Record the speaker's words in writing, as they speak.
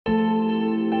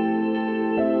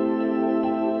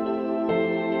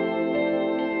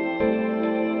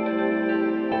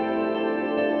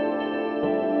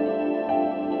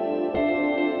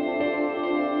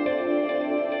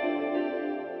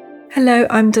Hello,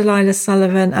 I'm Delilah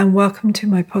Sullivan and welcome to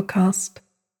my podcast.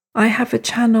 I have a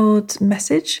channeled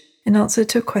message in answer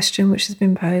to a question which has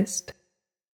been posed,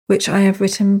 which I have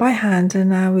written by hand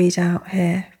and now read out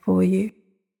here for you.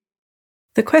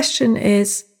 The question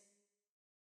is,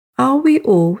 are we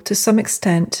all, to some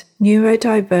extent,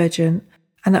 neurodivergent,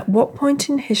 and at what point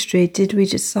in history did we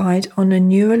decide on a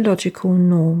neurological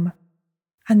norm?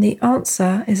 And the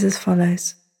answer is as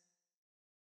follows.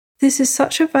 This is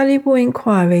such a valuable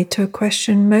inquiry to a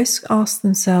question most ask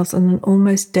themselves on an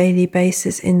almost daily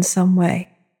basis in some way.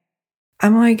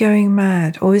 Am I going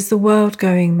mad, or is the world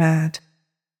going mad?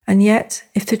 And yet,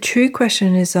 if the true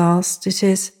question is asked, it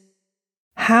is,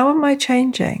 how am I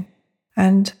changing?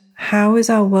 And how is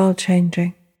our world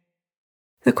changing?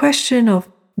 The question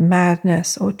of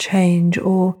madness or change,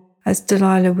 or, as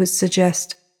Delilah would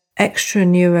suggest, extra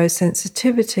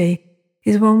neurosensitivity,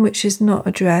 is one which is not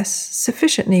addressed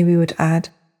sufficiently, we would add,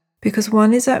 because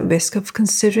one is at risk of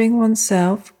considering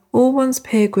oneself or one's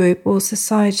peer group or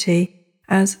society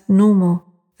as normal,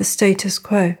 the status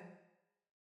quo.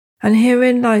 And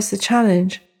herein lies the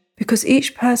challenge, because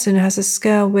each person has a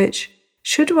scale which,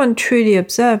 should one truly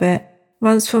observe it,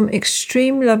 runs from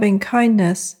extreme loving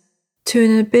kindness to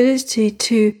an ability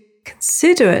to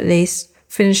consider at least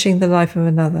finishing the life of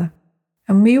another.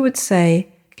 And we would say,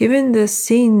 given the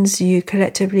scenes you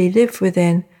collectively live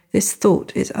within, this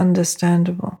thought is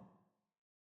understandable.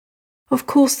 Of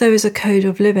course, there is a code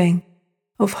of living,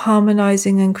 of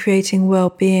harmonizing and creating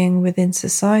well-being within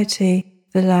society,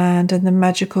 the land, and the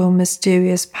magical,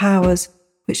 mysterious powers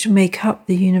which make up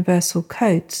the universal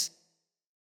codes.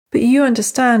 But you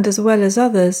understand as well as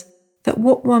others that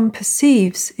what one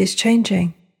perceives is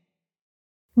changing.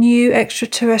 New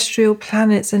extraterrestrial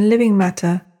planets and living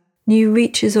matter, new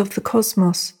reaches of the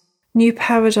cosmos, new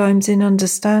paradigms in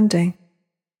understanding.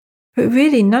 But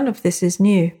really none of this is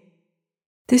new.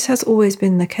 This has always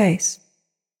been the case.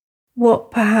 What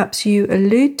perhaps you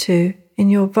allude to in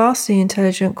your vastly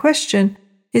intelligent question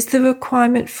is the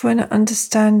requirement for an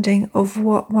understanding of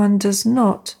what one does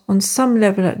not, on some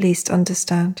level at least,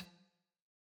 understand.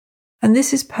 And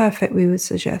this is perfect, we would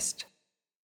suggest.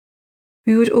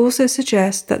 We would also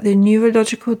suggest that the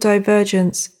neurological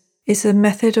divergence is a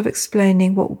method of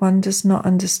explaining what one does not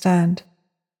understand,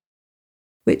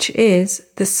 which is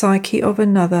the psyche of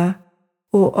another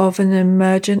or of an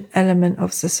emergent element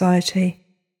of society.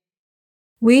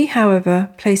 We, however,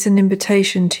 place an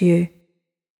invitation to you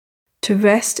to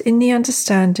rest in the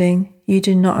understanding you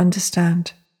do not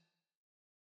understand.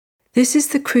 This is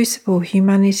the crucible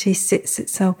humanity sits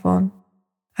itself on,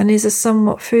 and is a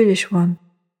somewhat foolish one.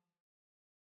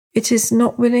 It is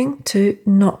not willing to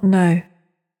not know.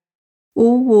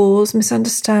 All wars,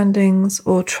 misunderstandings,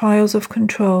 or trials of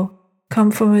control come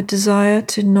from a desire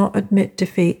to not admit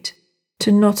defeat,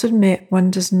 to not admit one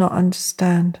does not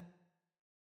understand.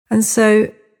 And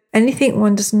so, anything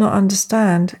one does not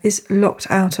understand is locked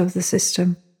out of the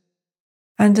system.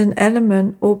 And an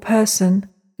element or person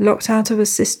locked out of a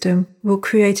system will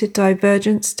create a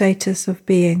divergent status of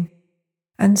being,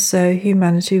 and so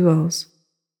humanity rolls.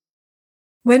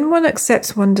 When one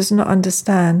accepts one does not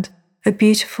understand, a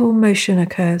beautiful motion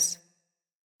occurs.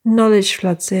 Knowledge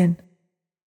floods in.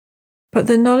 But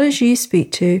the knowledge you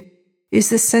speak to is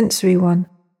the sensory one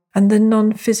and the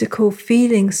non-physical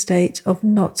feeling state of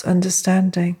not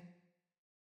understanding.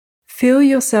 Feel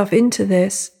yourself into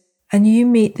this and you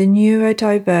meet the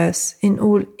neurodiverse in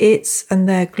all its and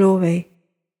their glory.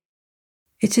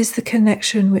 It is the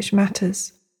connection which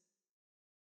matters.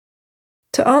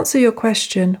 To answer your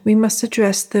question, we must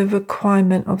address the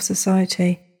requirement of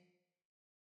society.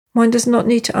 One does not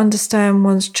need to understand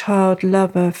one's child,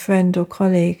 lover, friend, or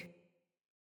colleague,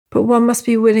 but one must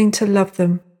be willing to love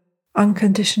them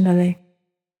unconditionally.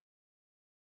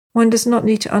 One does not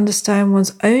need to understand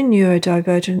one's own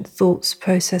neurodivergent thoughts,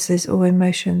 processes, or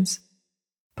emotions,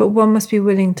 but one must be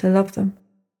willing to love them.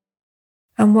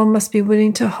 And one must be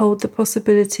willing to hold the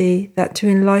possibility that to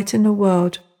enlighten the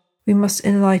world, we must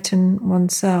enlighten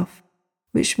oneself,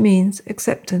 which means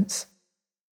acceptance.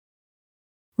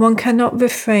 One cannot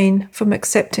refrain from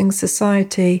accepting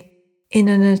society in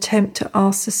an attempt to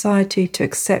ask society to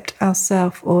accept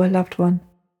ourselves or a loved one.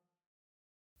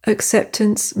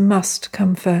 Acceptance must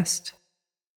come first.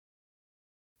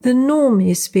 The norm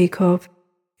you speak of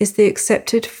is the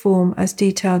accepted form as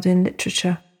detailed in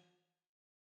literature.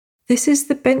 This is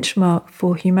the benchmark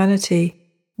for humanity,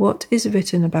 what is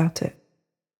written about it.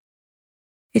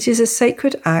 It is a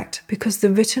sacred act because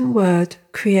the written word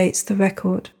creates the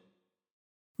record,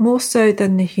 more so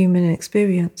than the human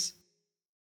experience.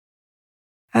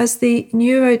 As the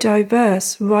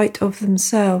neurodiverse write of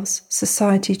themselves,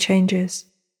 society changes.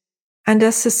 And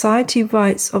as society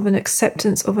writes of an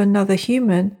acceptance of another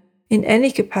human, in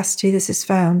any capacity this is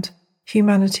found,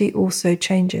 humanity also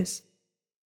changes.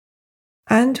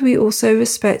 And we also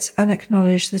respect and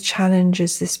acknowledge the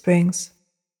challenges this brings.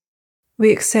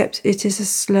 We accept it is a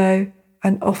slow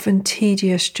and often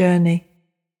tedious journey.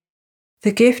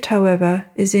 The gift, however,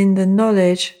 is in the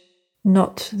knowledge,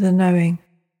 not the knowing.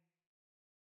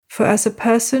 For as a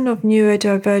person of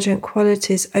neurodivergent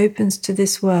qualities opens to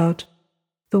this world,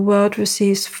 the world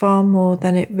receives far more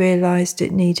than it realized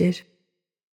it needed.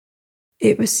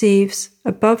 It receives,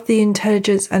 above the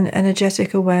intelligence and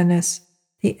energetic awareness,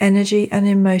 the energy and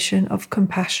emotion of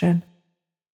compassion,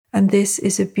 and this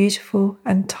is a beautiful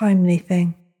and timely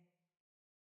thing.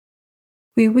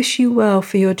 We wish you well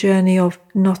for your journey of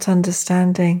not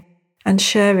understanding and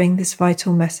sharing this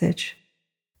vital message.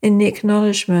 In the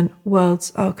acknowledgement,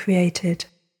 worlds are created.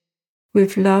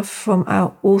 With love from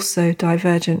our also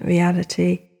divergent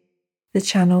reality, the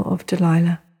channel of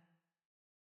Delilah.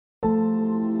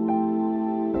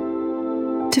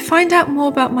 To find out more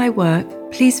about my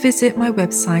work, please visit my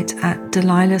website at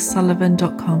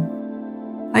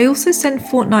delilahsullivan.com. I also send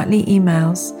fortnightly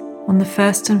emails on the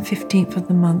 1st and 15th of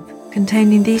the month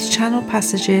containing these channel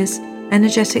passages,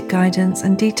 energetic guidance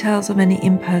and details of any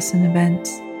in-person events.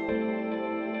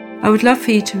 I would love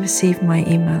for you to receive my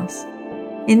emails.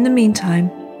 In the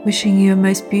meantime, wishing you a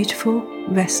most beautiful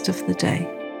rest of the day.